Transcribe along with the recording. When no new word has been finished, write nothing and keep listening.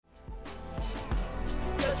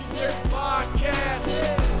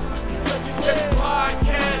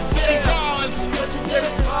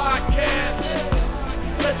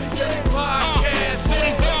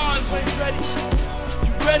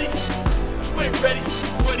ain't ready.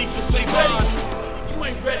 Ready for Savon. You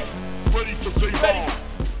ain't ready. Ready for Savon.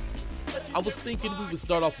 I was thinking we would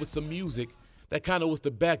start off with some music that kind of was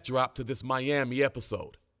the backdrop to this Miami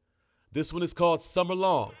episode. This one is called Summer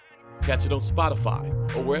Long. Catch it on Spotify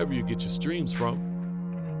or wherever you get your streams from.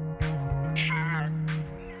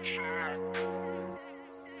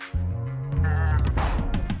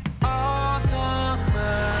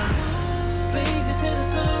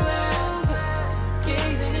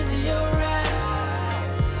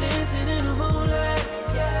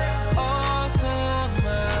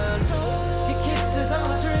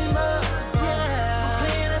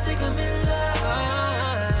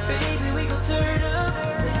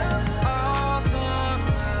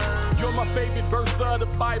 Favorite verse of the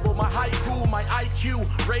Bible, my haiku, my IQ,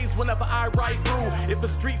 raised whenever I write through. If a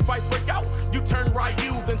street fight break out, you turn right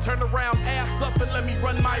you, then turn around, ass up and let me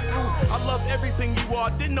run my route. I love everything you are,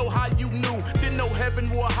 didn't know how you knew, didn't know heaven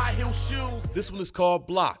wore high heel shoes. This one is called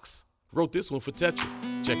Blocks. Wrote this one for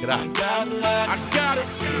Tetris. Check it out. I got it.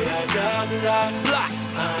 Yeah, I got blocks.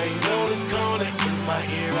 Blocks. I ain't know the corner in my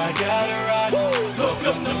ear. I got a rocks.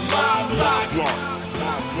 Welcome to my block.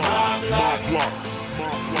 My block.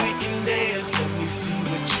 We can dance. Let me see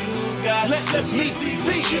what you got. Let me see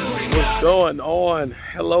what you got. What's going on?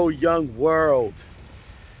 Hello, young world.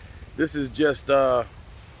 This is just the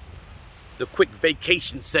quick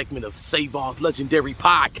vacation segment of Savon's legendary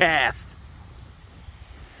podcast.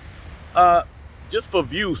 Just for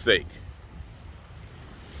view's sake.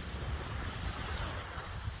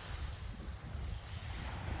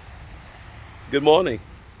 Good morning.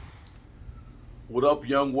 What up,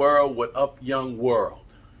 young world? What up, young world?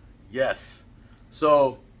 Yes.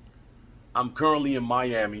 So, I'm currently in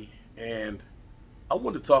Miami, and I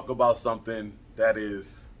want to talk about something that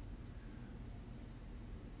is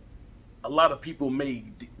a lot of people may,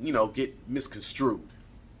 get misconstrued.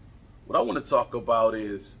 What I want to talk about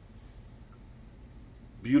is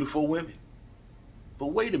beautiful women. But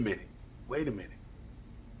wait a minute.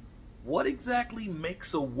 What exactly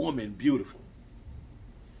makes a woman beautiful?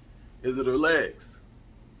 Is it her legs?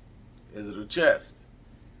 Is it her chest?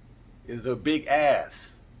 Is it her big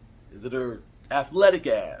ass? Is it her athletic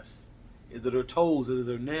ass? Is it her toes? Is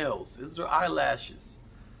it her nails? Is it her eyelashes?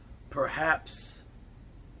 Perhaps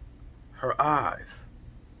her eyes?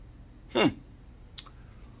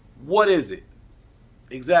 What is it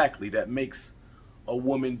exactly that makes a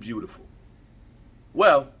woman beautiful?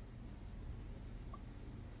 Well,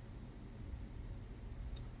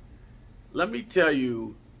 let me tell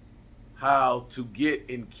you how to get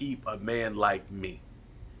and keep a man like me.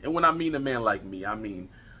 And when I mean a man like me, I mean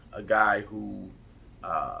a guy who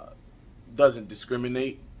doesn't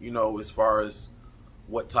discriminate, as far as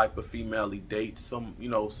what type of female he dates.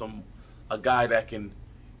 A guy that can,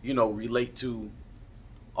 relate to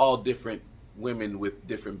all different women with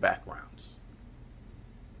different backgrounds.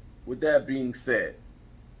 With that being said,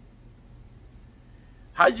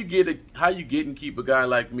 how you get and keep a guy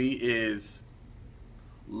like me is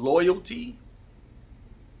loyalty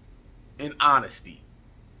and honesty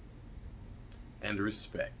and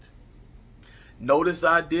respect. Notice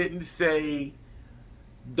I didn't say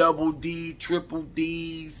double D, triple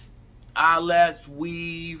D's, eyelash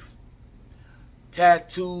weave,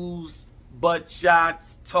 tattoos, butt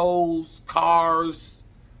shots, toes, cars,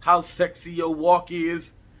 how sexy your walk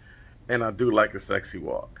is. And I do like a sexy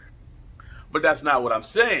walk. But that's not what I'm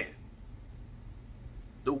saying.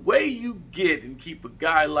 The way you get and keep a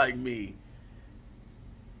guy like me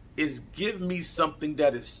is give me something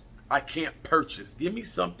that is I can't purchase. Give me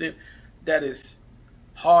something that is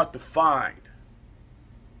hard to find.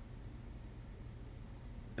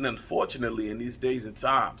 And unfortunately, in these days and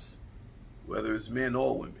times, whether it's men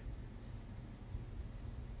or women,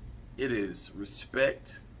 it is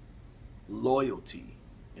respect, loyalty,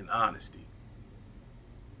 and honesty.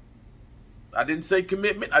 I didn't say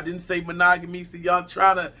commitment. I didn't say monogamy. So y'all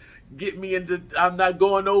trying to get me into, I'm not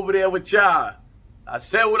going over there with y'all. I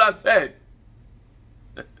said what I said.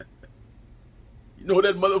 You know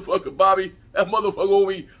that motherfucker, Bobby? That motherfucker owe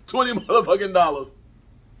me $20 motherfucking dollars.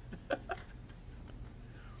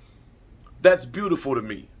 That's beautiful to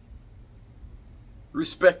me.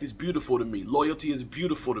 Respect is beautiful to me. Loyalty is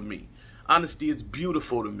beautiful to me. Honesty is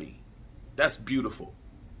beautiful to me. That's beautiful.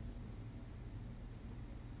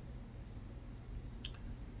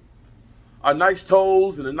 Are nice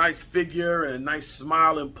toes and a nice figure and a nice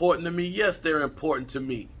smile important to me? Yes, they're important to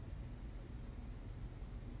me.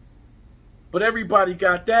 But everybody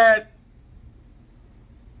got that.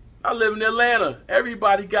 I live in Atlanta.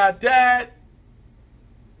 Everybody got that.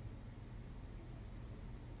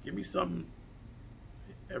 Give me something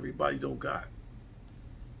everybody don't got.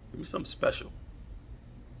 Give me something special.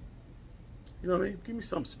 You know what I mean? Give me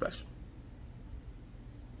something special.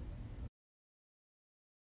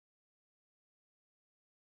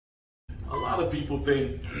 A lot of people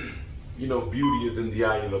think, beauty is in the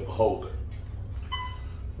eye of the beholder,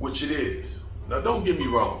 which it is. Now, don't get me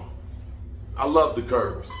wrong. I love the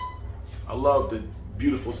curves. I love the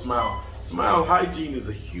beautiful smile. Smile hygiene is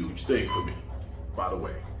a huge thing for me, by the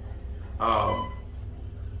way.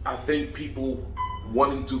 I think people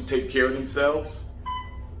wanting to take care of themselves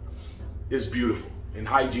is beautiful, and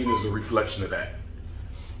hygiene is a reflection of that.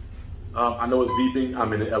 I know it's beeping.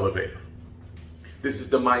 I'm in an elevator. This is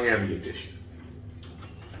the Miami edition.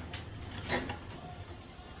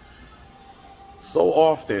 So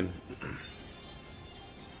often,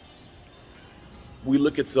 we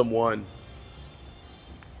look at someone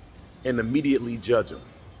and immediately judge them.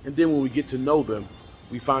 And then when we get to know them,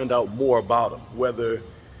 we find out more about them, whether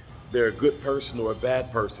they're a good person or a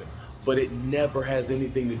bad person. But it never has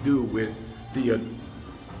anything to do with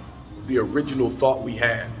the original thought we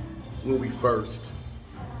had when we first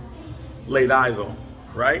laid eyes on,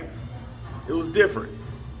 right? It was different.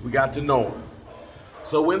 We got to know them.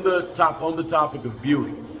 So on the topic of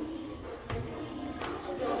beauty.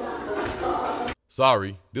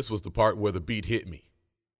 Sorry, this was the part where the beat hit me.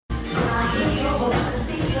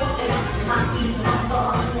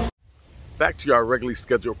 Back to our regularly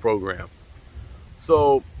scheduled program.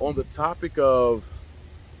 So on the topic of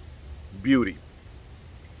beauty,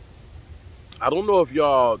 I don't know if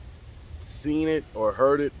y'all seen it or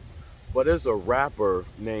heard it, but there's a rapper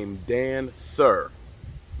named Dan Sir.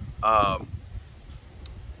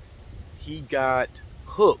 He got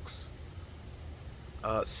hooks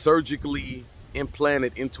surgically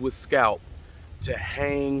implanted into his scalp to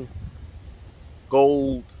hang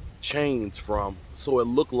gold chains from, so it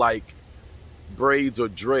looked like braids or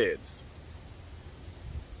dreads.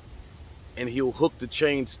 And he'll hook the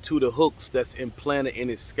chains to the hooks that's implanted in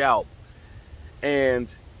his scalp. And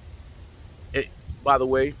by the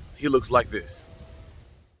way, he looks like this.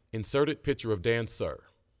 Inserted picture of Dan Sir.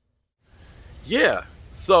 Yeah,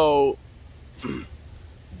 so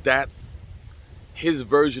that's his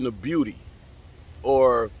version of beauty.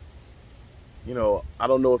 Or, I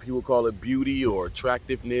don't know if he would call it beauty or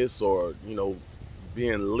attractiveness or,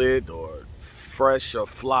 being lit or fresh or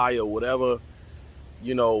fly or whatever,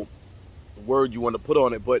 word you want to put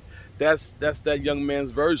on it. But that's that young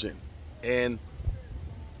man's version. And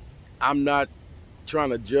I'm not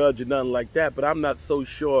trying to judge or nothing like that, but I'm not so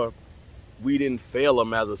sure we didn't fail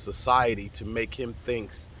him as a society to make him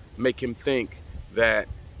think that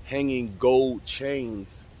hanging gold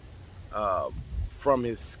chains from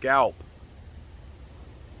his scalp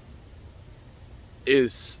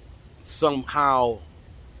is somehow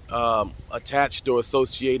attached or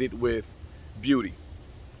associated with beauty.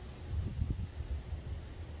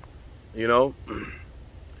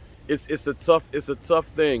 It's a tough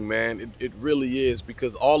thing, man. It really is,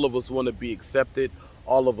 because all of us want to be accepted.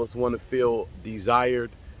 All of us want to feel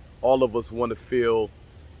desired. All of us want to feel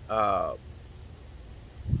a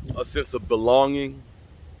sense of belonging.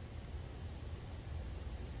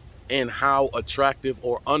 And how attractive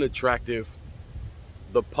or unattractive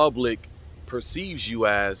the public perceives you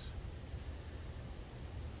as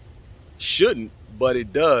shouldn't, but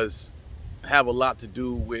it does have a lot to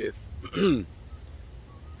do with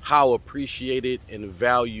how appreciated and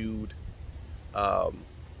valued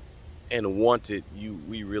and wanted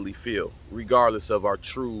we really feel, regardless of our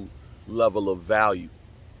true level of value.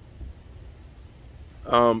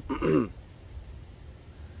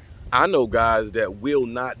 I know guys that will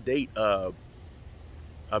not date a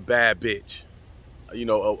bad bitch,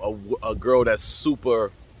 a girl that's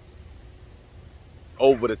super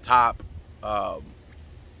over the top,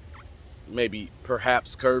 maybe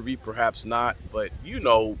perhaps curvy, perhaps not, but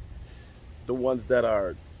the ones that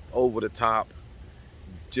are over the top,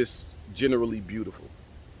 just generally beautiful.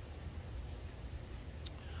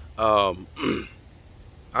 I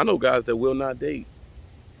know guys that will not date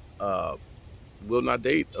a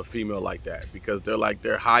female like that, because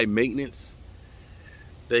they're high maintenance.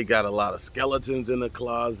 They got a lot of skeletons in the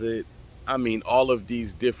closet. I mean, all of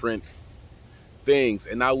these different things.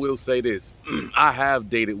 And I will say this, I have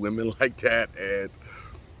dated women like that, and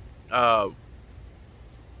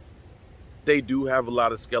they do have a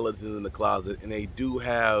lot of skeletons in the closet, and they do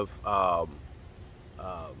have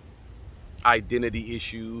identity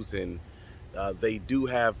issues, and they do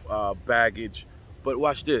have baggage. But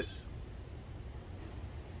watch this.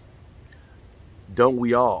 Don't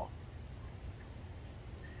we all?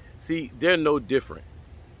 See, they're no different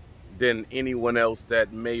than anyone else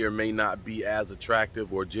that may or may not be as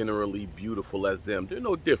attractive or generally beautiful as them. They're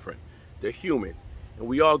no different. They're human. And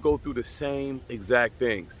we all go through the same exact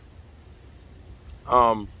things.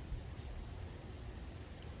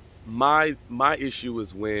 My issue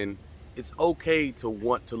is when it's okay to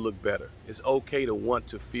want to look better. It's okay to want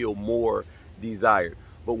to feel more desired.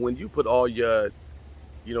 But when you put all your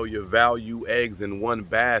value eggs in one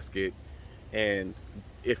basket, and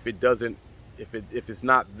if it's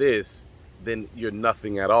not this, then you're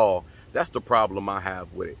nothing at all. That's the problem I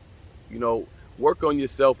have with it. Work on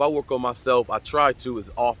yourself. I work on myself. I try to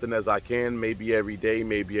as often as I can, maybe every day,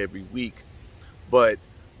 maybe every week. But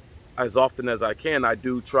as often as I can, I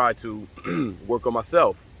do try to work on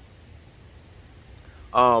myself.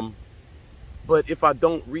 But if I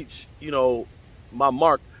don't reach, my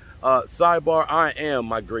mark, sidebar, I am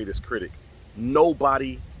my greatest critic.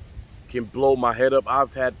 Nobody can blow my head up.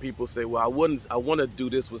 I've had people say, well, I want to do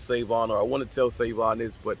this with Savon, or I want to tell Savon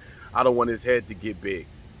this, but I don't want his head to get big.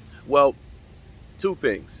 Well, two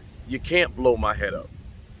things. You can't blow my head up.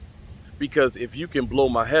 Because if you can blow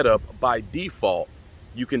my head up, by default,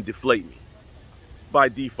 you can deflate me. By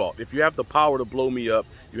default. If you have the power to blow me up,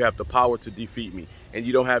 you have the power to defeat me. And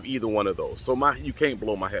you don't have either one of those. So you can't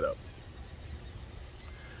blow my head up.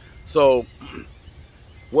 So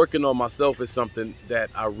working on myself is something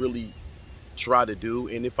that I really try to do.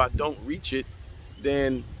 And if I don't reach it,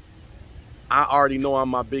 then I already know I'm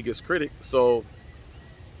my biggest critic. So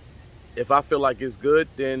if I feel like it's good,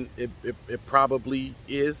 then it probably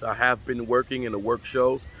is. I have been working and the work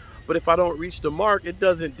shows. But if I don't reach the mark, it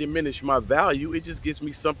doesn't diminish my value. It just gives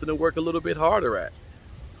me something to work a little bit harder at.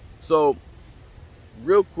 So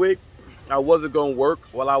real quick, I wasn't going to work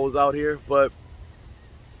while I was out here, but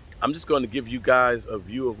I'm just going to give you guys a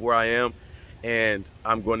view of where I am, and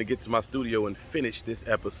I'm going to get to my studio and finish this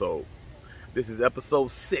episode. This is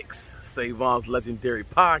episode 6, Savon's Legendary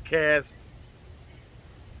Podcast,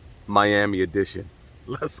 Miami edition.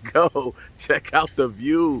 Let's go. Check out the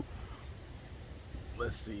view.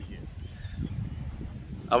 Let's see here.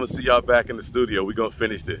 I'm going to see y'all back in the studio. We're going to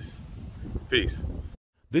finish this. Peace.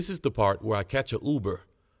 This is the part where I catch a Uber.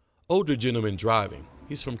 Older gentleman driving.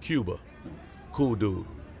 He's from Cuba. Cool dude.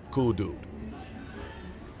 Cool dude.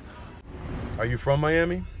 Are you from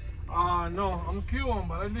Miami? No, I'm Cuban,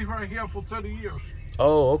 but I live right here for 30 years.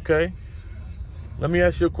 Oh, okay. Let me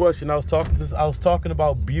ask you a question. I was talking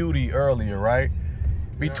about beauty earlier, right?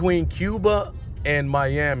 Between Cuba and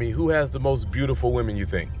Miami, who has the most beautiful women, you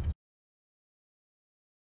think?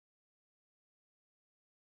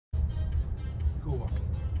 Cuba.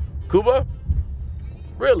 Cuba?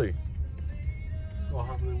 Really?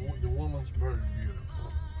 Well, the woman's very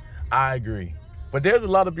beautiful. I agree. But there's a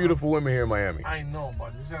lot of beautiful women here in Miami. I know,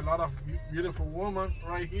 but there's a lot of beautiful women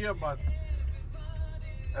right here, but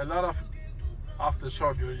a lot of after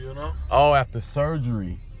surgery, Oh, after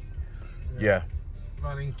surgery. Yeah.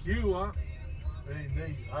 But in Cuba,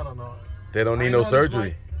 they I don't know. They don't need no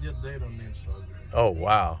surgery. Yeah, they don't need surgery. Oh,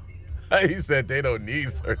 wow. He said they don't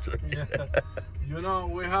need surgery. Yeah.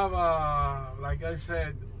 We have, like I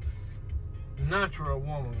said, natural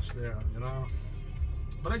women there,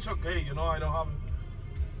 But it's okay, I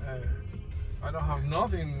don't have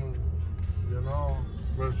nothing,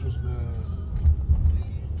 versus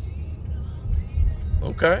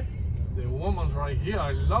Okay. the women right here.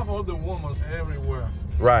 I love all the women everywhere.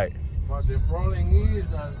 Right. But the problem is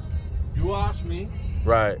that you asked me,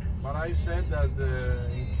 Right. but I said that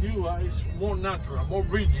in Cuba it's more natural, more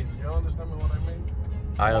rigid. You understand what I mean?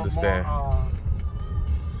 I understand.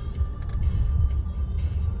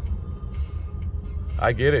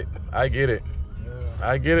 I get it. I get it. Yeah.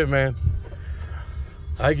 I get it, man.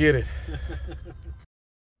 I get it.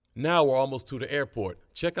 Now we're almost to the airport.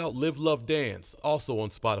 Check out Live, Love, Dance, also on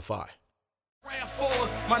Spotify.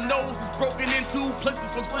 My nose is broken into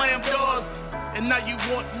places from slam doors, and now you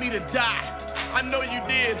want me to die. I know you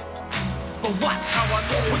did, but watch how I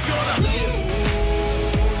live. We're gonna live.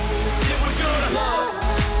 Yeah, we're gonna love.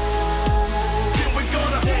 Yeah, we're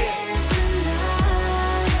gonna dance.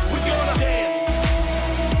 We're gonna dance.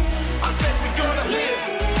 I said we're gonna live.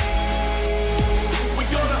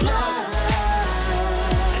 We're gonna love.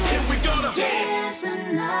 And then we're gonna dance.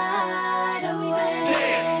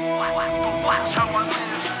 Dance. Watch how I live.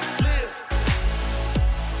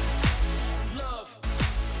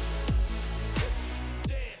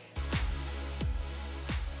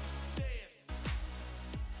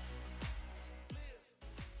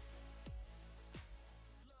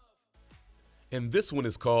 And this one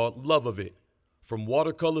is called Love of It, from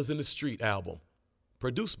Watercolors in the Street album,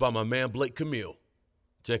 produced by my man Blake Camille.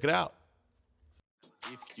 Check it out.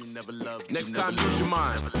 Next time, use your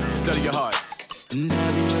mind. Study your heart. Have you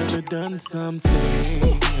ever done something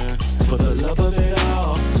for the love of it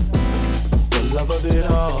all? The love of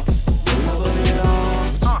it all. The love of it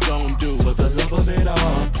all. Don't do For the love of it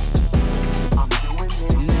all. I'm doing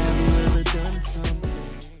it. Have you ever done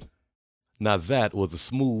something? Now that was a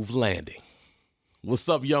smooth landing. What's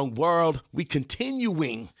up, young world? We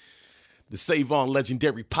continuing the Save On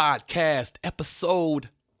Legendary Podcast, episode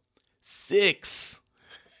 6.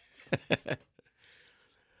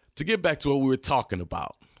 To get back to what we were talking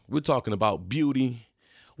about, we're talking about beauty,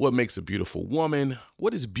 what makes a beautiful woman,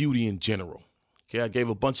 what is beauty in general. Okay, I gave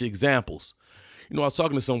a bunch of examples. You know, I was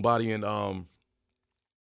talking to somebody and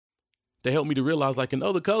they helped me to realize, like in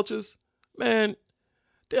other cultures, man,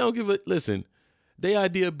 they don't give a, listen, their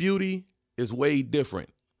idea of beauty is way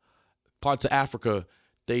different. Parts of Africa,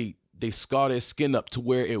 they scar their skin up to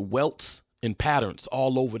where it welts in patterns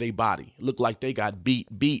all over their body. Look like they got beat.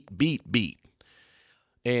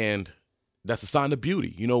 And that's a sign of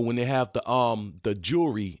beauty. You know, when they have the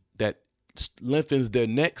jewelry that lengthens their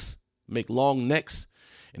necks, make long necks,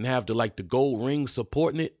 and have the gold ring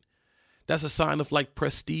supporting it, that's a sign of like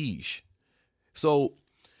prestige. So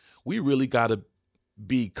we really got to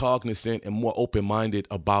be cognizant and more open-minded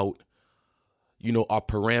about, you know, our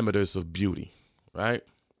parameters of beauty, right?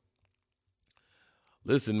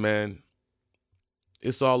 Listen, man,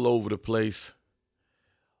 it's all over the place.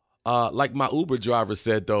 Like my Uber driver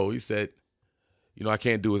said, though, he said, you know, I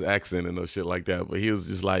can't do his accent and no shit like that, but he was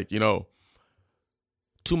just like, you know,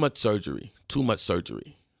 too much surgery.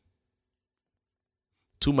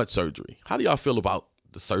 How do y'all feel about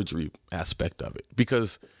the surgery aspect of it?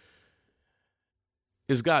 Because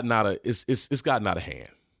it's gotten out of hand.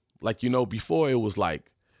 Like, you know, before it was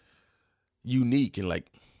like unique and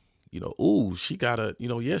like, you know, ooh, she got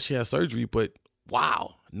she has surgery, but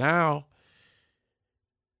wow, now,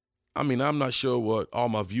 I mean, I'm not sure what all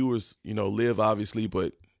my viewers, you know, live, obviously,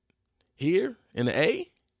 but here in the A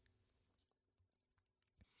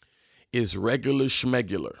is regular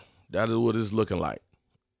schmegular. That is what it's looking like.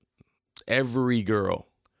 Every girl.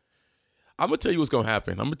 I'm going to tell you what's going to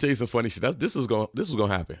happen. I'm going to tell you some funny shit. This is going to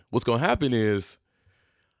happen. What's going to happen is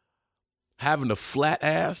having a flat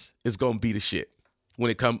ass is going to be the shit. When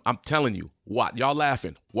it comes, I'm telling you, what y'all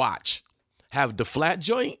laughing, watch. Have the flat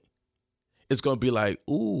joint, it's going to be like,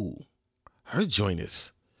 ooh, her joint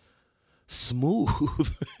is smooth.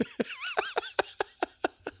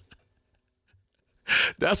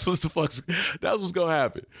 That's what's going to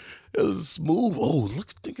happen. It was smooth. Oh, look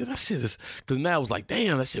at that shit. Because now it's like,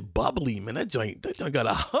 damn, that shit bubbly, man. That joint got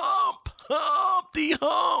a humpty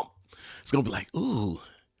hump. It's going to be like, ooh,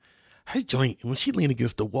 her joint, when she lean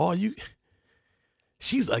against the wall,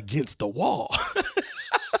 she's against the wall.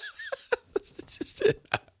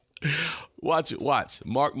 Watch it. Watch.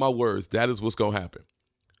 Mark my words. That is what's going to happen.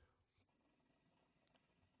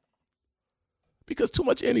 Because too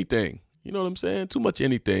much anything, you know what I'm saying? Too much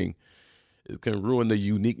anything, it can ruin the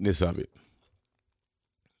uniqueness of it.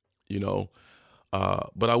 You know?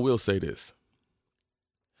 But I will say this.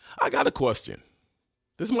 I got a question.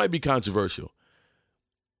 This might be controversial.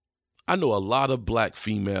 I know a lot of black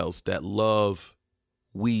females that love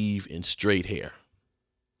weave and straight hair,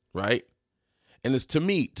 right? And it's to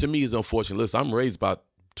me is unfortunate. Listen, I'm raised by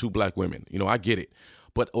 2 black women. You know, I get it.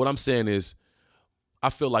 But what I'm saying is, I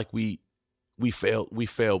feel like we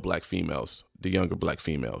fail black females, the younger black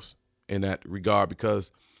females, in that regard,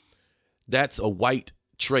 because that's a white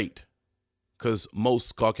trait. Because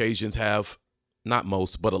most Caucasians have, not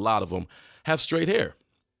most, but a lot of them have straight hair.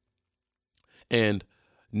 And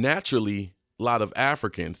naturally, a lot of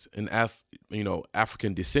Africans and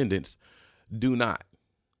African descendants do not.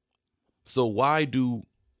 So why do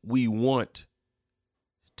we want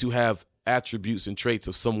to have attributes and traits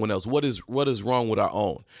of someone else? What is wrong with our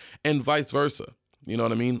own? And vice versa. You know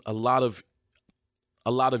what I mean? A lot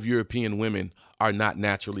of European women are not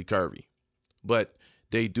naturally curvy, but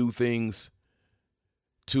they do things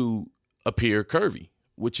to appear curvy,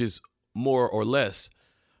 which is more or less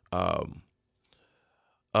a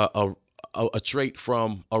trait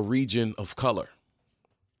from a region of color.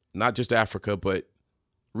 Not just Africa, but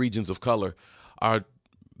regions of color are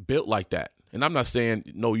built like that. And I'm not saying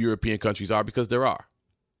no European countries are, because there are,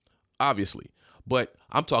 obviously. But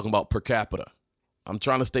I'm talking about per capita. I'm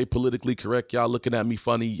trying to stay politically correct. Y'all looking at me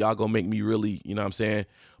funny. Y'all gonna make me really, you know what I'm saying?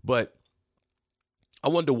 But I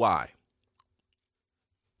wonder why.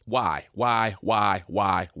 Why?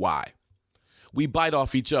 We bite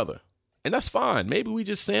off each other. And that's fine. Maybe we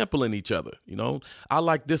just sampling each other, you know? I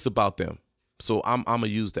like this about them, so I'm going to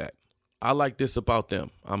use that. I like this about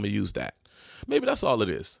them. I'm going to use that. Maybe that's all it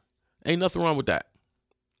is. Ain't nothing wrong with that.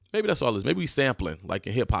 Maybe that's all it is. Maybe we sampling, like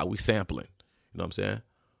in hip hop, we sampling. You know what I'm saying?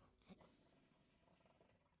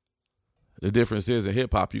 The difference is in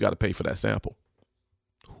hip hop, you got to pay for that sample.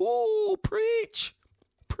 Ooh, preach.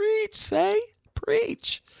 Preach, say,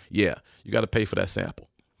 preach. Yeah, you got to pay for that sample.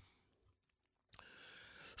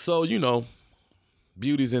 So, you know,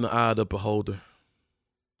 beauty's in the eye of the beholder.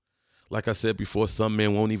 Like I said before, some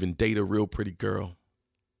men won't even date a real pretty girl.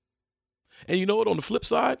 And you know what? On the flip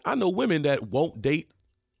side, I know women that won't date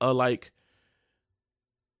a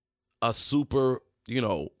super, you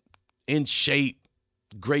know, in shape,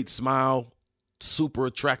 great smile, super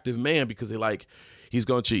attractive man because they like, he's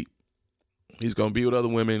going to cheat. He's going to be with other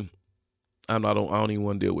women. I don't even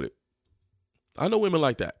want to deal with it. I know women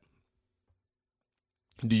like that.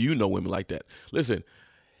 Do you know women like that? Listen,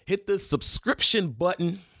 hit the subscription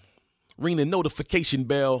button, ring the notification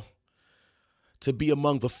bell to be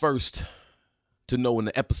among the first to know when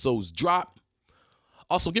the episodes drop.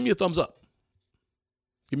 Also, give me a thumbs up.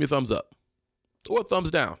 Give me a thumbs up or a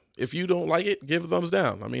thumbs down. If you don't like it, give a thumbs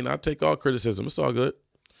down. I mean, I take all criticism. It's all good.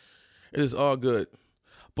 It is all good.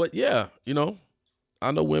 But yeah, you know,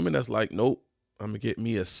 I know women that's like, nope, I'm going to get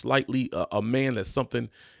me a man that something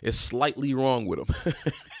is slightly wrong with him.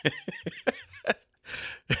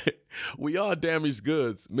 We all damaged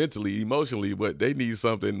goods mentally, emotionally, but they need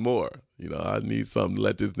something more. You know, I need something to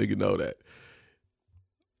let this nigga know that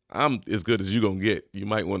I'm as good as you going to get. You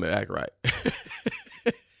might want to act right.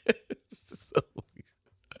 So,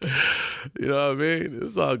 you know what I mean?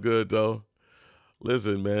 It's all good, though.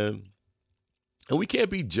 Listen, man. And we can't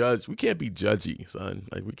be judged. We can't be judgy, son.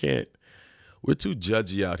 Like, we can't. We're too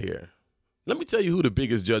judgy out here. Let me tell you who the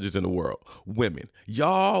biggest judges in the world. Women.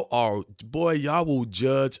 Y'all will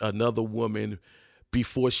judge another woman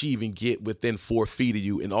before she even get within 4 feet of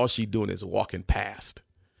you, and all she doing is walking past.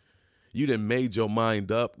 You done made your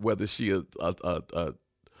mind up whether she a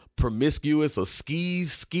promiscuous, a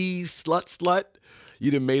skis, slut.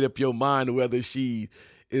 You done made up your mind whether she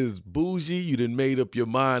is bougie. You done made up your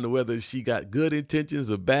mind whether she got good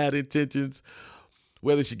intentions or bad intentions,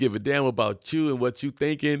 whether she give a damn about you and what you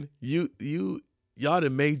thinking. Y'all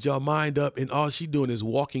done made your mind up, and all she doing is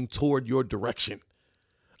walking toward your direction.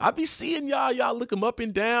 I be seeing y'all look them up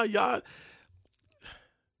and down. Y'all,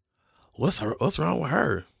 what's wrong with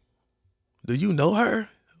her? Do you know her?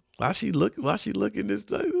 Why she looking this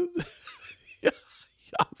time?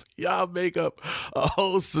 Y'all make up a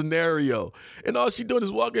whole scenario, and all she doing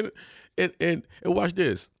is walking. And watch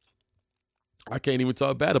this. I can't even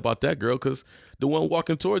talk bad about that girl because the one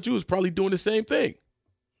walking towards you is probably doing the same thing.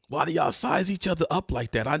 Why do y'all size each other up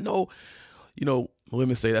like that? I know, you know,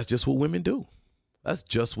 women say that's just what women do. That's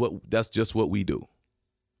just what we do.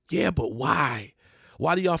 Yeah, but why?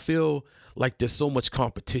 Why do y'all feel like there's so much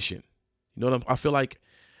competition? You know what I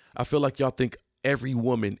feel like y'all think every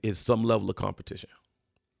woman is some level of competition.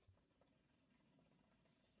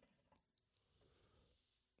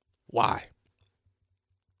 Why?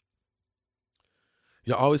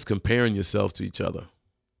 You're always comparing yourselves to each other.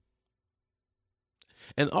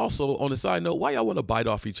 And also, on the side note, why y'all want to bite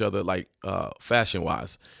off each other like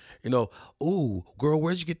fashion-wise? You know, ooh, girl,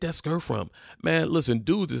 where'd you get that skirt from? Man, listen,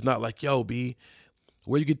 dudes is not like, yo, B,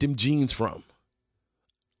 where you get them jeans from?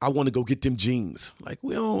 I want to go get them jeans. Like,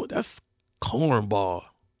 that's cornball.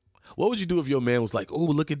 What would you do if your man was like, oh,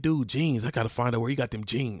 look at dude, jeans. I got to find out where he got them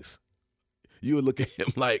jeans. You would look at him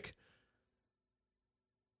like,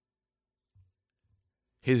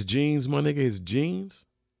 his jeans, my nigga, his jeans?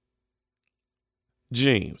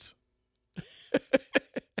 Jeans.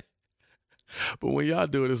 But when y'all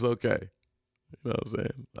do it, it's okay. You know what I'm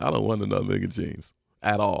saying? I don't want another nigga jeans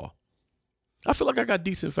at all. I feel like I got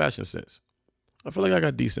decent fashion sense. You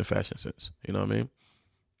know what I mean?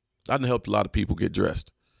 I done helped a lot of people get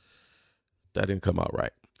dressed. That didn't come out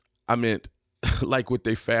right. I meant like with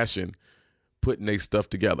their fashion, putting their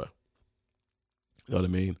stuff together. You know what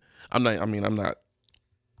I mean? I'm not,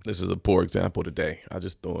 this is a poor example today. I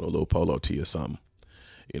just throw in a little polo tee or something,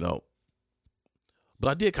 you know. But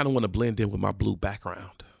I did kind of want to blend in with my blue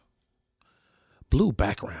background.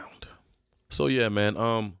 So yeah, man.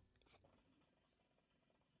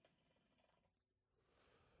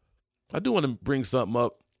 I do want to bring something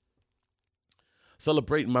up.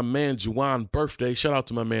 Celebrating my man Juwan's birthday. Shout out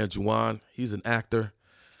to my man Juwan. He's an actor.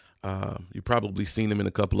 You probably seen him in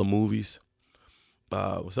a couple of movies.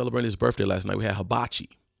 We're celebrating his birthday last night. We had hibachi.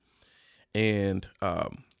 And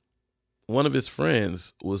one of his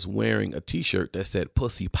friends was wearing a T-shirt that said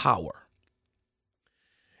Pussy Power.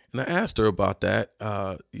 And I asked her about that.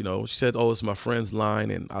 You know, she said, oh, it's my friend's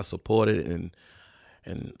line and I support it.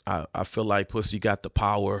 And I feel like pussy got the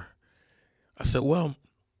power. I said, well,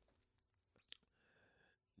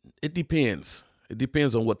 It depends. It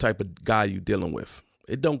depends on what type of guy you're dealing with.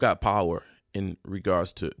 It don't got power in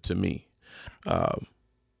regards to me,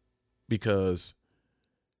 because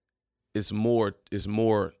it's more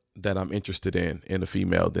that I'm interested in a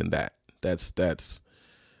female than that. That's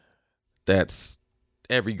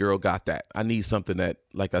every girl got that. I need something that,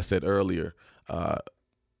 like I said earlier,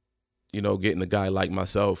 getting a guy like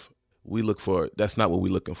myself, that's not what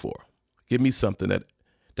we're looking for. Give me something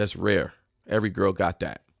that's rare. Every girl got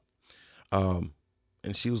that.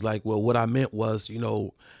 And she was like, well, what I meant was,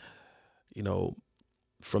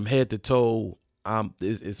 from head to toe,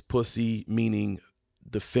 is pussy, meaning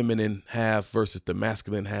the feminine half versus the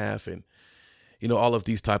masculine half, and all of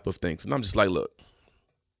these type of things. And I'm just like, look,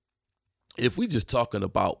 if we just talking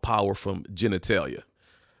about power from genitalia,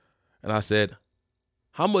 and I said,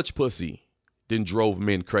 how much pussy then drove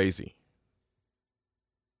men crazy?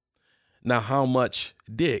 Now, how much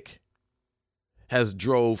dick has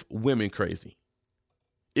drove women crazy?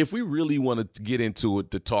 If we really wanted to get into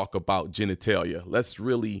it to talk about genitalia, let's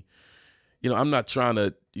really, I'm not trying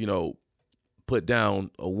to, put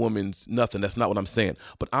down a woman's nothing. That's not what I'm saying.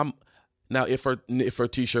 But now if her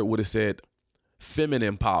t-shirt would have said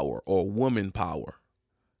feminine power or woman power,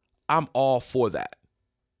 I'm all for that.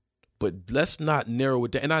 But let's not narrow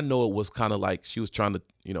it down. And I know it was kind of like she was trying to,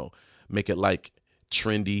 make it like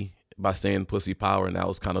trendy by saying pussy power, and that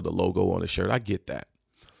was kind of the logo on the shirt. I get that.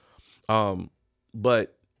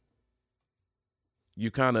 But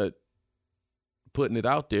you kind of putting it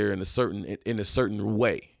out there in a certain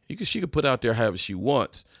way. She could put it out there however she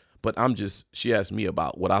wants, but she asked me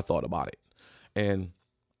about what I thought about it. And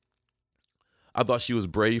I thought she was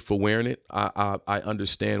brave for wearing it. I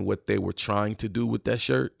understand what they were trying to do with that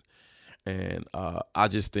shirt. And I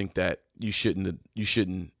just think that you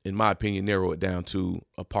shouldn't, in my opinion, narrow it down to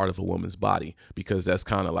a part of a woman's body, because that's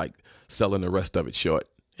kind of like selling the rest of it short,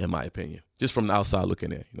 in my opinion, just from the outside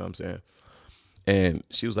looking in, you know what I'm saying? And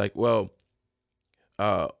she was like, well,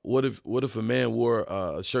 what if a man wore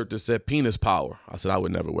a shirt that said penis power? I said, I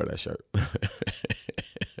would never wear that shirt.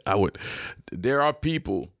 There are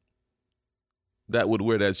people that would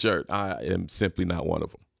wear that shirt. I am simply not one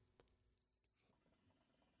of them.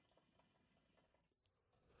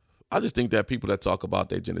 I just think that people that talk about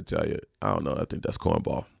their genitalia, I don't know, I think that's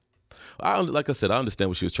cornball. Like I said, I understand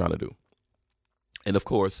what she was trying to do. And of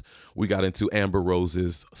course, we got into Amber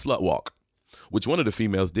Rose's slut walk, which one of the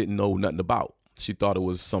females didn't know nothing about. She thought it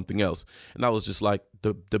was something else. And I was just like,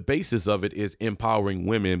 the basis of it is empowering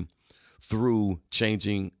women through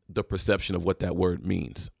changing the perception of what that word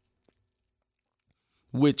means.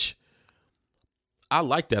 Which I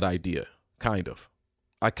like that idea, kind of.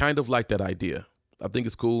 I kind of like that idea. I think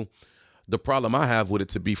it's cool. The problem I have with it,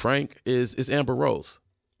 to be frank, is Amber Rose.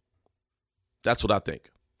 That's what I think.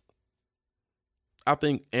 I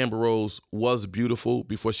think Amber Rose was beautiful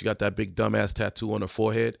before she got that big dumbass tattoo on her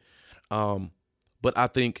forehead. But I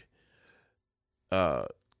think,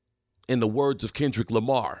 in the words of Kendrick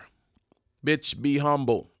Lamar, bitch, be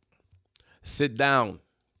humble. Sit down.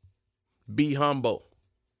 Be humble.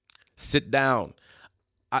 Sit down.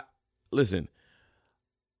 Listen,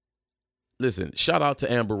 shout out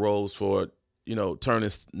to Amber Rose for, turning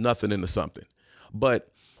nothing into something.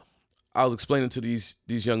 But I was explaining to these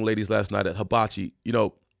young ladies last night at Hibachi,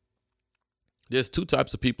 there's two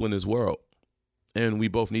types of people in this world, and we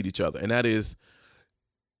both need each other. And that is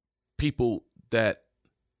people that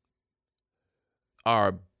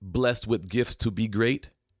are blessed with gifts to be great,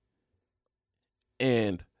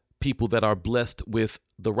 and people that are blessed with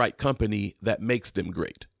the right company that makes them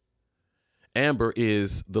great. Amber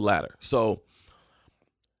is the latter. So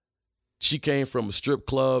she came from a strip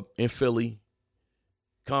club in Philly.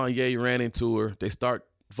 Kanye ran into her. They start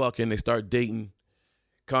fucking. They start dating.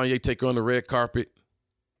 Kanye take her on the red carpet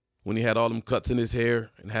when he had all them cuts in his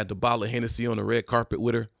hair and had the bottle of Hennessy on the red carpet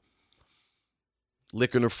with her,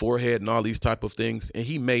 licking her forehead and all these type of things. And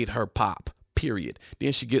he made her pop, period.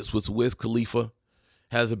 Then she gets with Wiz Khalifa,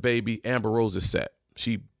 has a baby. Amber Rose is set.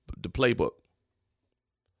 The playbook.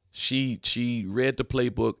 She read the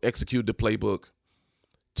playbook, executed the playbook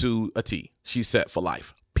to a T. She's set for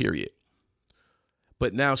life, period.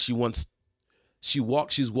 But now she's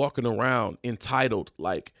walking around entitled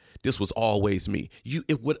like this was always me.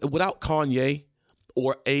 Without Kanye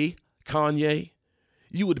or a Kanye,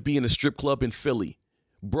 you would be in a strip club in Philly,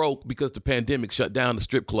 broke because the pandemic shut down the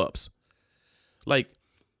strip clubs. Like,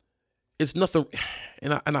 it's nothing,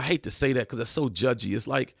 and I hate to say that because that's so judgy. It's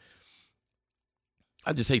like,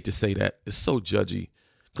 I just hate to say that. It's so judgy.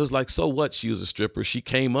 Because, like, so what? She was a stripper. She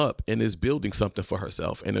came up and is building something for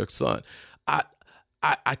herself and her son.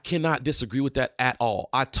 I cannot disagree with that at all.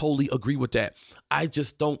 I totally agree with that. I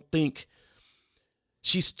just don't think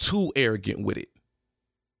she's too arrogant with it.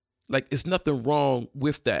 Like, it's nothing wrong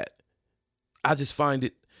with that. I just find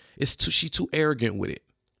she's too arrogant with it.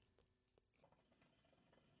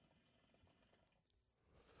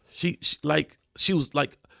 She was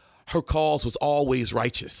like, her cause was always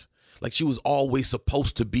righteous. Like, she was always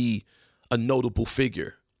supposed to be a notable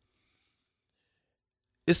figure.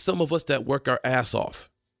 It's some of us that work our ass off.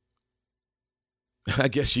 I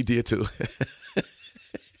guess she did too.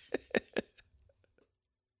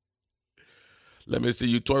 Let me see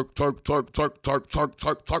you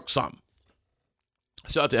twerk something.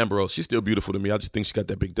 Shout out to Amber Rose. She's still beautiful to me. I just think she got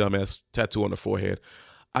that big dumbass tattoo on her forehead.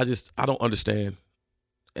 I don't understand.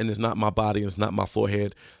 And it's not my body, and it's not my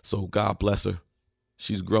forehead. So God bless her.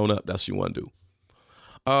 She's grown up. That's what she want to do.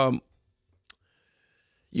 I'm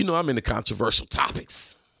into controversial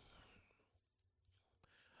topics.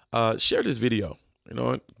 Share this video.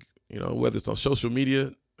 Whether it's on social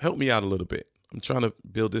media, help me out a little bit. I'm trying to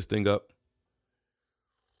build this thing up.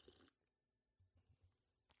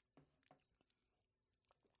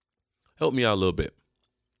 Help me out a little bit.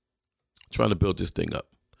 Trying to build this thing up.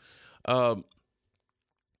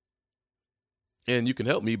 And you can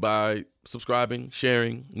help me by subscribing,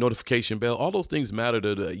 sharing, notification bell. All those things matter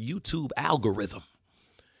to the YouTube algorithm.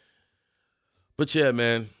 But yeah,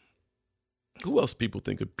 man, who else people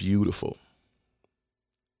think are beautiful?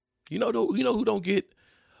 You know who don't get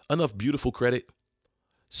enough beautiful credit?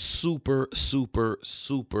 Super, super,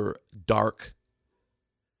 super dark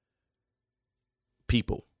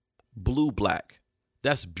people. Blue, black.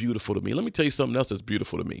 That's beautiful to me. Let me tell you something else that's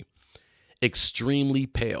beautiful to me. Extremely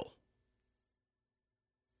pale.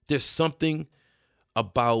 There's something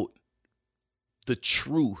about the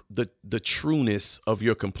trueness of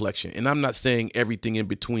your complexion. And I'm not saying everything in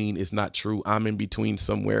between is not true. I'm in between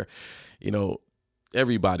somewhere.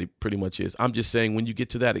 Everybody pretty much is. I'm just saying when you get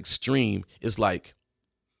to that extreme, it's like,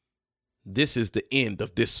 this is the end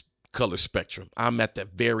of this color spectrum. I'm at the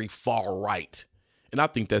very far right. And I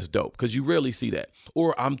think that's dope because you rarely see that.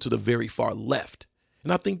 Or I'm to the very far left.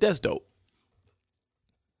 And I think that's dope.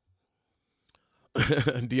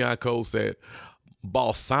 Deion Cole said,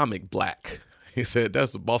 balsamic black. He said,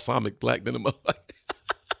 that's a balsamic black.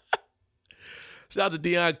 Shout out to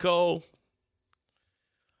Deion Cole.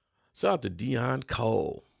 Shout out to Deion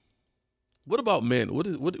Cole. What about men? What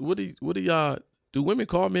do y'all, do women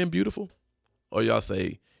call men beautiful? Or y'all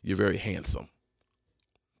say you're very handsome?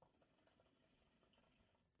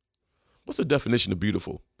 What's the definition of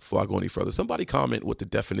beautiful before I go any further? Somebody comment what the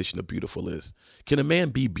definition of beautiful is. Can a man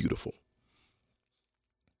be beautiful?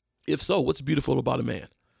 If so, what's beautiful about a man?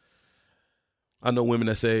 I know women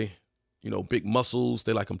that say, big muscles.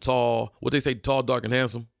 They like them tall. What they say, tall, dark, and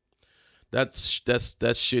handsome. That's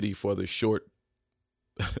shitty for the short,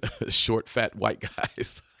 fat white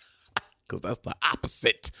guys. Because that's the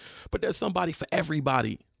opposite. But there's somebody for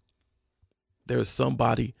everybody. There's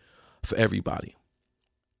somebody for everybody.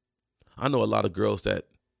 I know a lot of girls that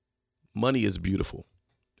money is beautiful.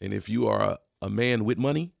 And if you are a man with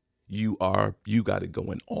money, you got it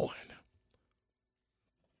going on.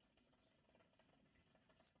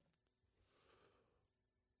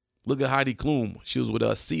 Look at Heidi Klum. She was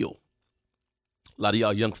with Seal. A lot of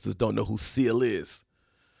y'all youngsters don't know who Seal is.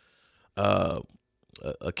 A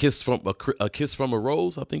Kiss from a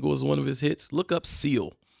Rose, I think it was one of his hits. Look up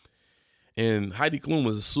Seal. And Heidi Klum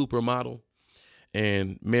was a supermodel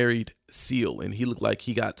and married Seal. And he looked like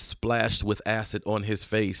he got splashed with acid on his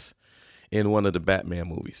face in one of the Batman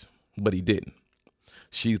movies. But he didn't.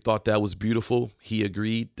 She thought that was beautiful. He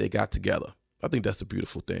agreed. They got together. I think that's a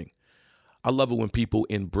beautiful thing. I love it when people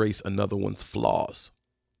embrace another one's flaws.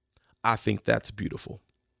 I think that's beautiful.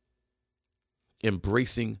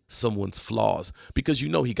 Embracing someone's flaws because he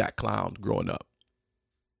got clowned growing up.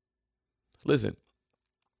 Listen,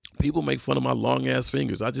 people make fun of my long ass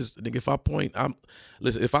fingers. I just think if I point,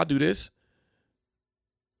 if I do this,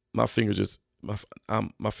 my finger's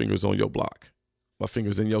on your block. My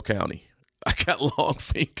finger's in your county. I got long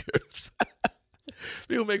fingers.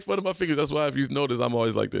 People make fun of my fingers. That's why if you notice, I'm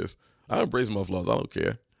always like this. I embrace my flaws. I don't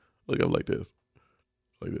care. Look up like this.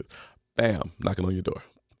 Like this. Bam. Knocking on your door.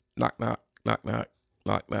 Knock, knock, knock, knock,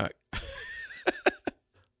 knock, knock.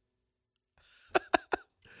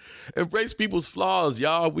 Embrace people's flaws,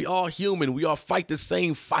 y'all. We all human. We all fight the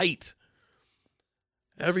same fight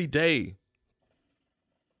every day.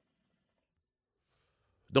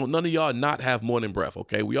 Don't none of y'all not have morning breath,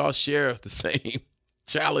 okay? We all share the same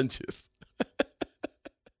challenges.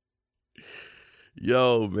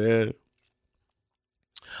 Yo, man.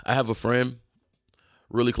 I have a friend,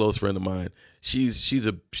 really close friend of mine. She's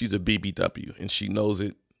a BBW, and she knows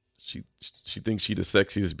it. She thinks she's the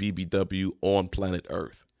sexiest BBW on planet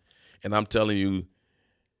Earth. And I'm telling you,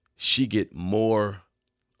 she get more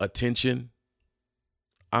attention.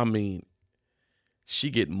 I mean, she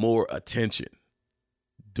get more attention.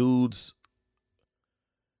 Dudes,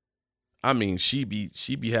 I mean, she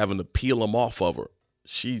be having to peel them off of her.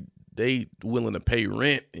 They willing to pay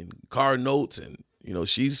rent and car notes, and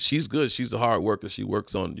she's good. She's a hard worker. She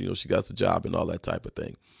works on, she got the job and all that type of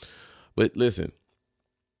thing. But listen,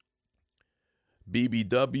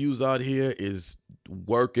 BBWs out here is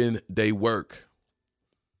working. They work.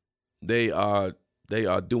 They are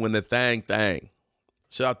doing the thing.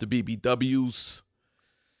 Shout out to BBWs.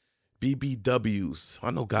 BBWs.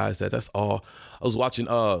 I know guys that's all. I was watching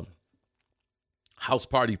House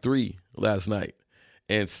Party 3 last night,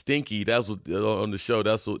 and Stinky, that was on the show.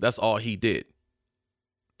 That's all he did.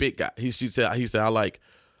 Big guy. He said I like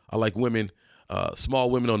women, small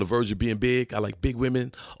women on the verge of being big. I like big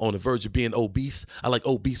women on the verge of being obese. I like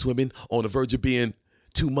obese women on the verge of being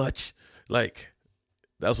too much. Like,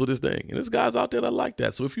 that's what his thing. And there's guys out there that like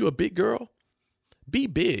that. So if you're a big girl, be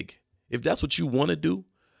big. If that's what you want to do,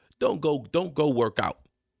 don't go work out.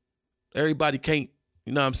 Everybody can't,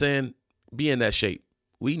 you know what I'm saying, be in that shape.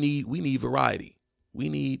 We need variety. We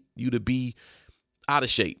need you to be out of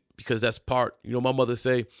shape, because that's part, my mother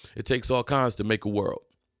say it takes all kinds to make a world.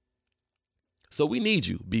 So we need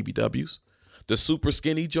you, BBWs. The super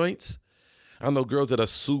skinny joints. I know girls that are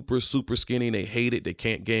super, super skinny and they hate it. They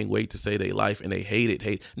can't gain weight to save their life and they hate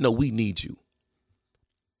it. No, we need you.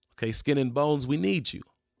 Okay, skin and bones, we need you.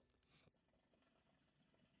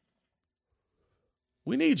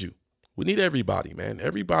 We need you. We need everybody, man.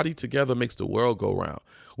 Everybody together makes the world go round.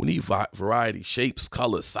 We need variety, shapes,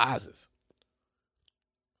 colors, sizes.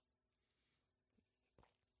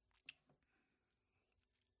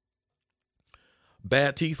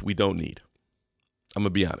 Bad teeth, we don't need. I'm going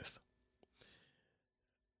to be honest.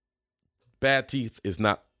 Bad teeth is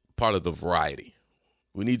not part of the variety.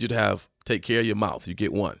 We need you to take care of your mouth. You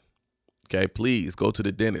get one. Okay, please go to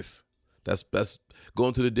the dentist. That's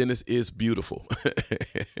going to the dentist is beautiful.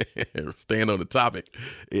 Staying on the topic,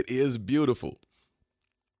 it is beautiful.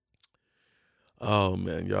 Oh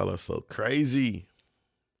man, y'all are so crazy.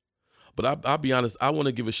 But I'll be honest, I want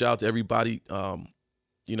to give a shout out to everybody,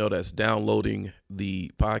 that's downloading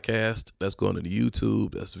the podcast, that's going to the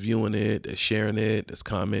YouTube, that's viewing it, that's sharing it, that's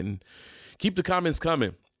commenting. Keep the comments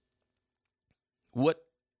coming.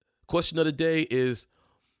 Question of the day is,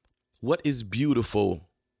 what is beautiful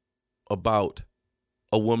about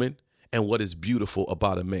a woman and what is beautiful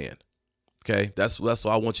about a man? Okay, that's what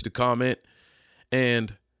I want you to comment.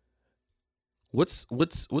 And what's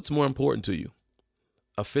more important to you?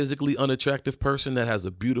 A physically unattractive person that has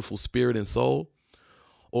a beautiful spirit and soul,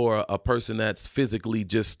 or a person that's physically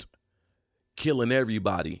just killing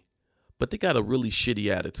everybody, but they got a really shitty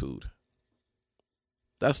attitude?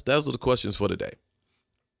 Those are the questions for today.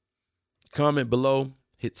 Comment below.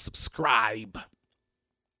 Hit subscribe.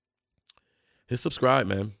 Hit subscribe,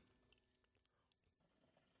 man.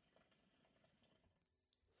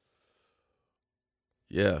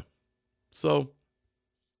 Yeah. So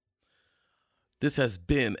this has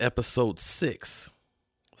been episode 6,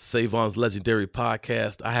 Savon's Legendary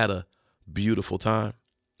Podcast. I had a beautiful time.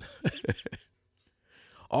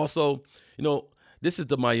 Also, this is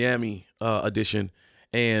the Miami edition.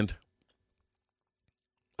 And,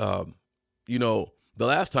 the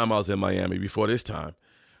last time I was in Miami before this time,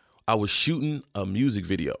 I was shooting a music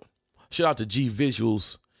video. Shout out to G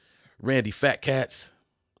Visuals, Randy Fat Cats.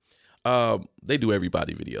 They do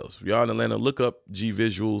everybody videos. If y'all in Atlanta, look up G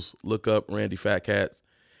Visuals, look up Randy Fat Cats,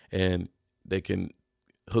 and they can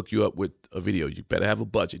hook you up with a video. You better have a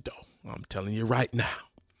budget, though. I'm telling you right now.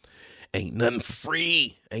 Ain't nothing for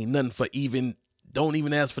free. Ain't nothing for don't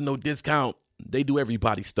even ask for no discount. They do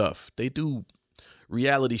everybody stuff. They do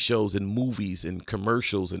reality shows and movies and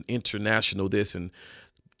commercials and international this and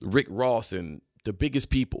Rick Ross and the biggest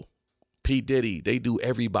people, P. Diddy. They do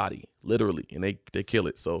everybody, literally, and they kill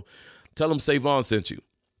it. So tell them Savon sent you.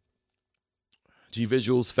 G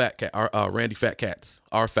Visuals, Fat Cat, Randy Fat Cats,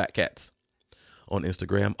 our Fat Cats on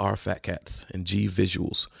Instagram, our Fat Cats and G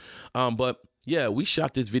Visuals. But yeah, we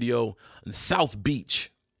shot this video in South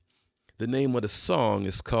Beach. The name of the song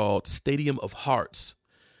is called Stadium of Hearts.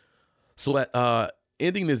 So at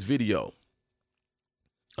ending this video,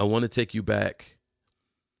 I want to take you back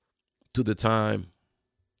to the time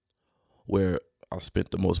where I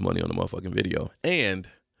spent the most money on the motherfucking video and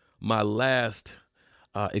my last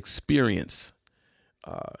experience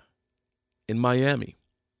in Miami.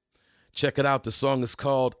 Check it out. The song is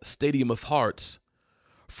called Stadium of Hearts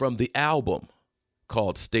from the album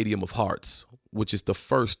called Stadium of Hearts, which is the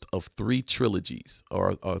first of 3 trilogies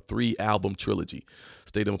or 3-album trilogy.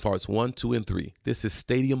 Stadium of Hearts 1, 2, and 3. This is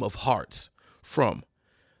Stadium of Hearts from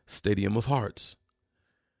Stadium of Hearts.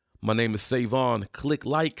 My name is Savon. Click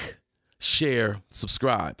like, share,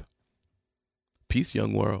 subscribe. Peace,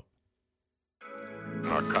 young world.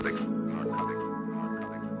 Narcotics.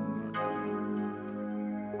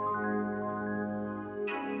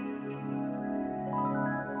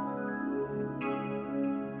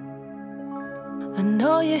 I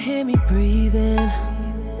know you hear me breathing.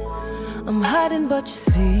 I'm hiding, but you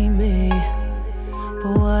see me.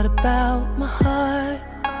 But what about my heart?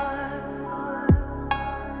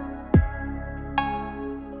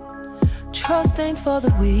 Trust ain't for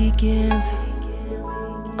the weekends.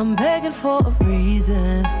 I'm begging for a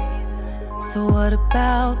reason. So what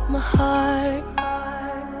about my heart?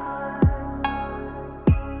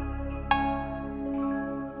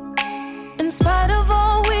 In spite of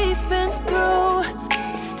all we've been through,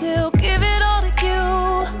 I still give it all to you.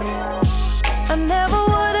 I never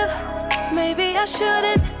would've, maybe I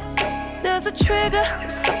shouldn't. There's a trigger,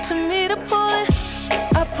 it's up to me to pull it.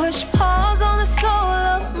 I push pause on the soul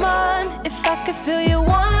of mine. If I could feel you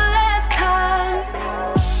one last time,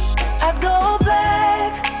 I'd go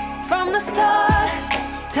back from the start.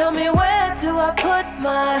 Tell me, where do I put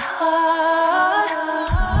my heart?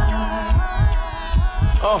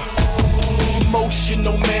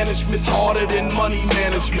 Emotional management's harder than money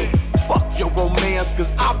management. Fuck your romance,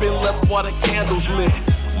 cause I've been left while the candles lit.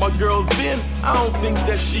 My girl Vin, I don't think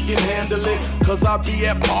that she can handle it, cause I be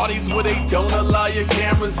at parties where they don't allow your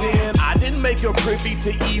cameras in. I didn't make her privy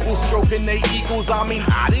to evil, stroking they egos. I mean,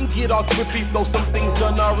 I didn't get all trippy, though some things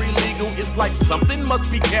done are illegal. It's like something must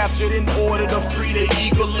be captured in order to free the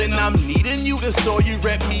eagle. And I'm needing you to show you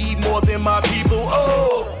rep me more than my people.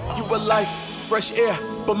 Oh, you were like fresh air,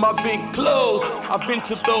 but my vent closed. I've been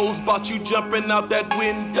to those about you jumping out that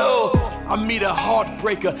window. I meet a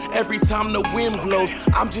heartbreaker every time the wind blows.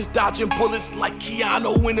 I'm just dodging bullets like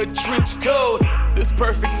Keanu in a trench coat. This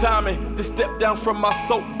perfect timing to step down from my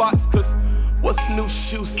soapbox, cause what's new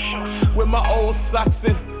shoes with my old socks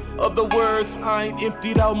in? Other words, I ain't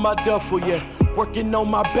emptied out my duffel yet. Working on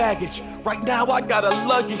my baggage. Right now I got a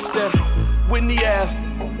luggage set. Whitney asked,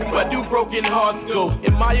 where do broken hearts go?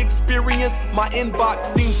 In my experience, my inbox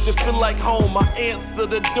seems to feel like home. I answer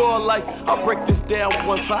the door like, I'll break this down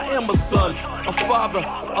once. I am a son, a father,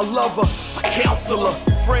 a lover, a counselor,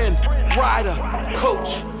 friend, rider,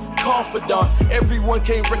 coach, confidant. Everyone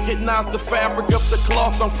can't recognize the fabric of the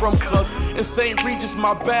cloth I'm from, cause in St. Regis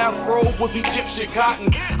my bathrobe was Egyptian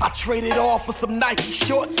cotton. I traded off for some Nike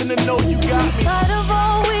shorts and to know you got me. In spite of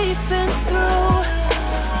all we've been through,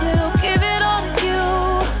 still give it all to you.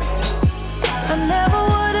 I never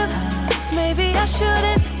would've, maybe I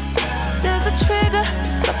shouldn't. There's a trigger,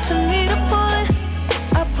 it's up to me to pull it.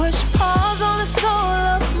 I push pause on the soul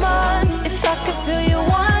of mine. If I could feel you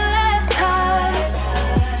one last time,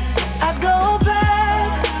 I'd go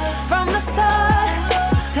back from the start.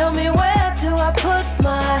 Tell me, where do I put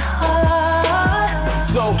my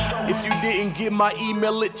heart? So, if you didn't get my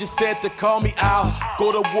email, it just said to call me out.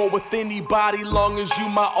 Go to war with anybody, long as you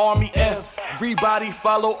my army F. Everybody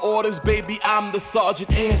follow orders, baby, I'm the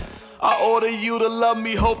sergeant in. I order you to love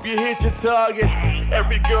me, hope you hit your target.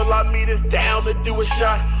 Every girl I meet is down to do a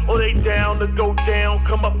shot, or they down to go down,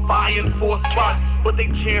 come up vying for a spot. But they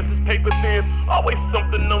chances paper thin, always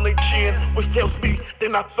something on their chin, which tells me they're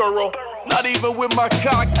not thorough, not even with my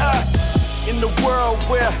cock. In the world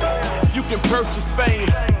where you can purchase fame,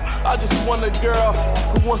 I just want a girl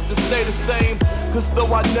who wants to stay the same. Cause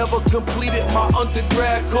though I never completed my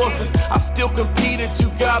undergrad courses, I still competed,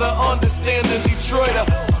 you gotta understand the Detroiter.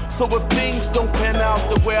 So if things don't pan out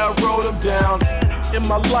the way I wrote them down, in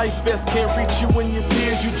my life vest can't reach you when your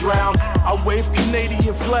tears you drown. I wave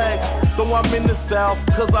Canadian flags, though I'm in the South,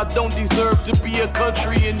 cause I don't deserve to be a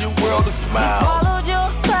country in your world of smiles. You swallowed your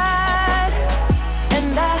pride,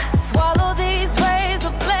 and I swallow these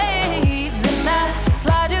razor blades, and I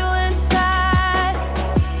slide you inside,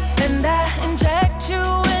 and I inject you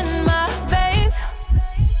in my veins.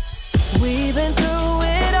 We've been through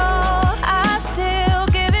it all, I still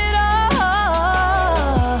give it all.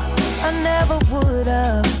 I never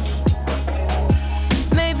would've,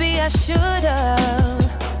 maybe I should've.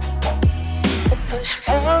 Push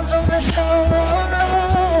pause on the soul